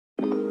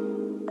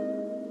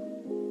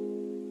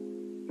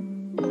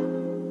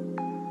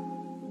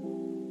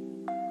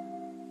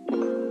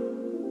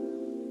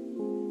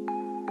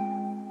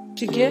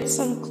To get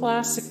some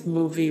classic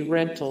movie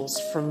rentals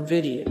from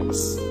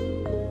videos.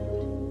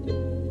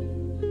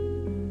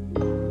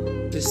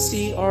 To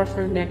see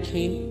Arthur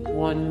Necking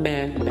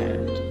one-man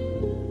band.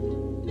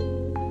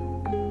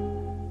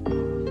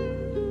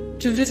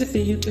 To visit the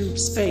YouTube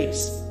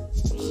space.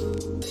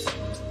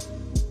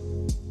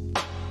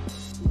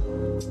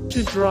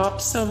 To drop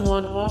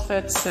someone off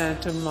at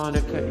Santa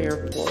Monica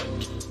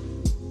Airport.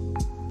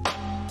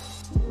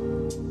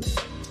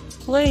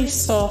 Play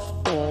softball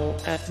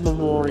at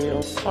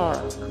Memorial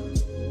Park.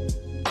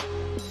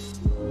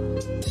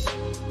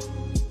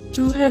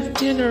 To have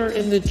dinner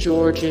in the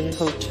Georgian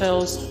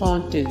Hotel's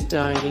haunted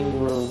dining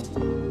room.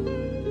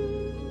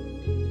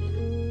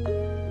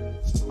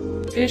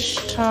 Fish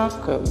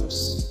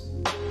tacos.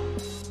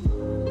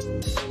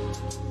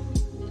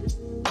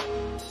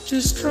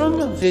 To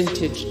strum a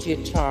vintage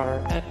guitar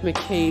at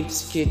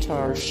McCabe's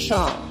Guitar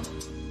Shop.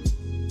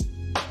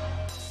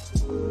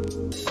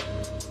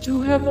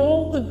 To have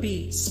all the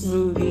beet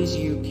smoothies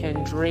you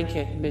can drink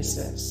at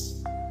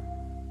Mrs.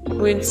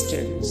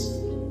 Winston's.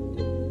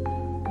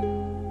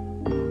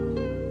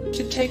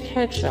 To take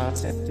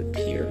headshots at the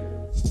pier.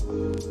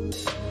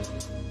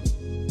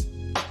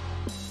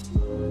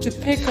 To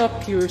pick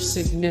up your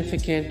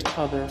significant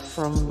other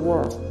from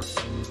work.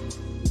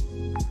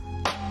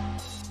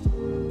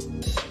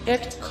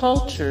 Get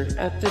cultured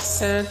at the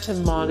Santa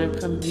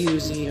Monica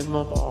Museum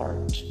of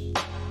Art.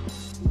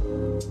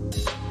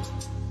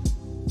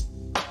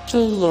 To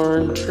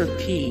learn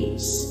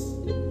trapeze.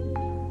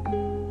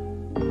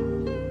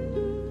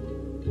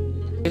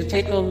 To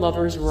take a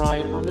lover's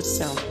ride on the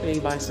South Bay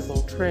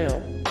Bicycle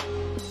Trail.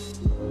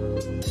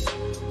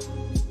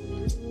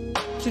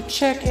 To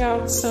check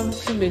out some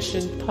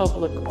commissioned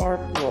public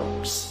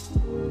artworks.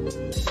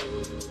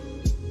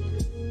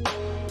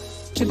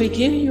 To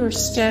begin your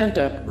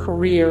stand-up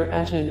career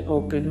at an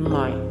open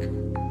mic.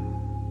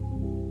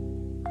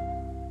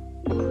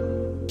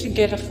 To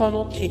get a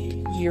funnel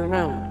cake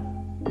year-round.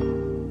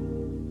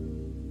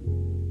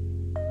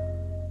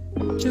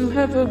 To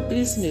have a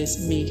business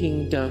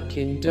meeting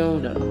Dunkin'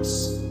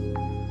 Donuts.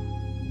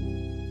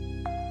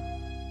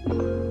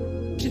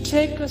 To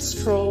take a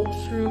stroll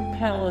through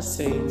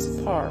Palisades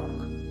Park.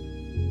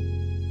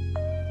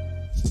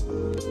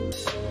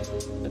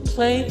 To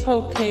play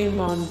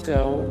Pokemon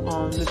Go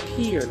on the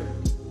pier.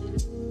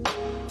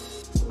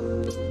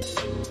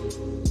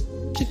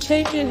 To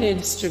take an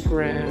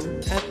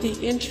Instagram at the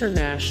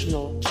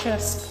International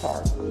Chess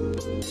Park.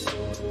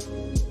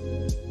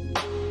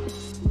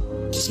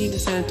 To see the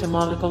Santa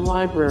Monica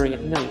Library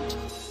at night.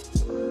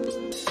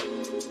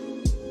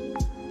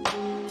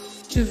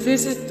 To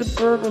visit the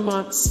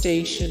Bergamot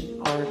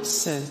Station Arts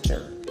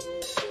Center.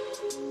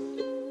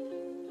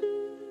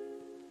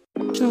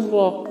 To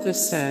walk the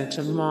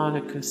Santa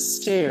Monica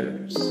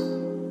stairs.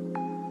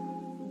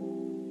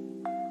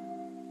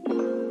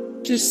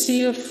 To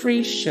see a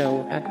free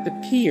show at the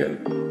pier.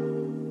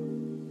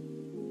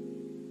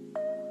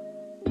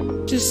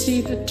 To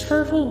see the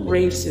turtle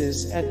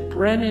races at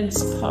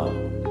Brennan's Pub.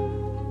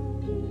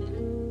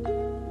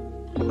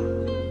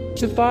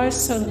 To buy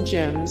some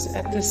gems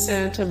at the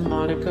Santa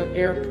Monica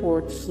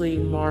Airport Flea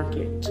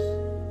Market.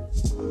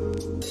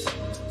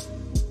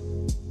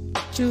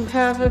 To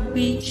have a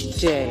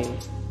beach day.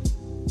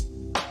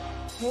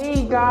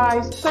 Hey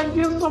guys, thank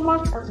you so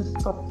much for the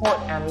support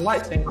and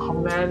likes and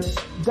comments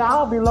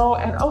down below,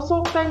 and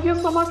also thank you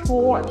so much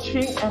for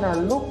watching, and I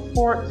look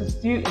forward to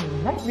see you in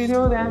the next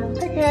video. Then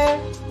take care,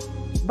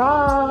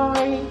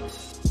 bye.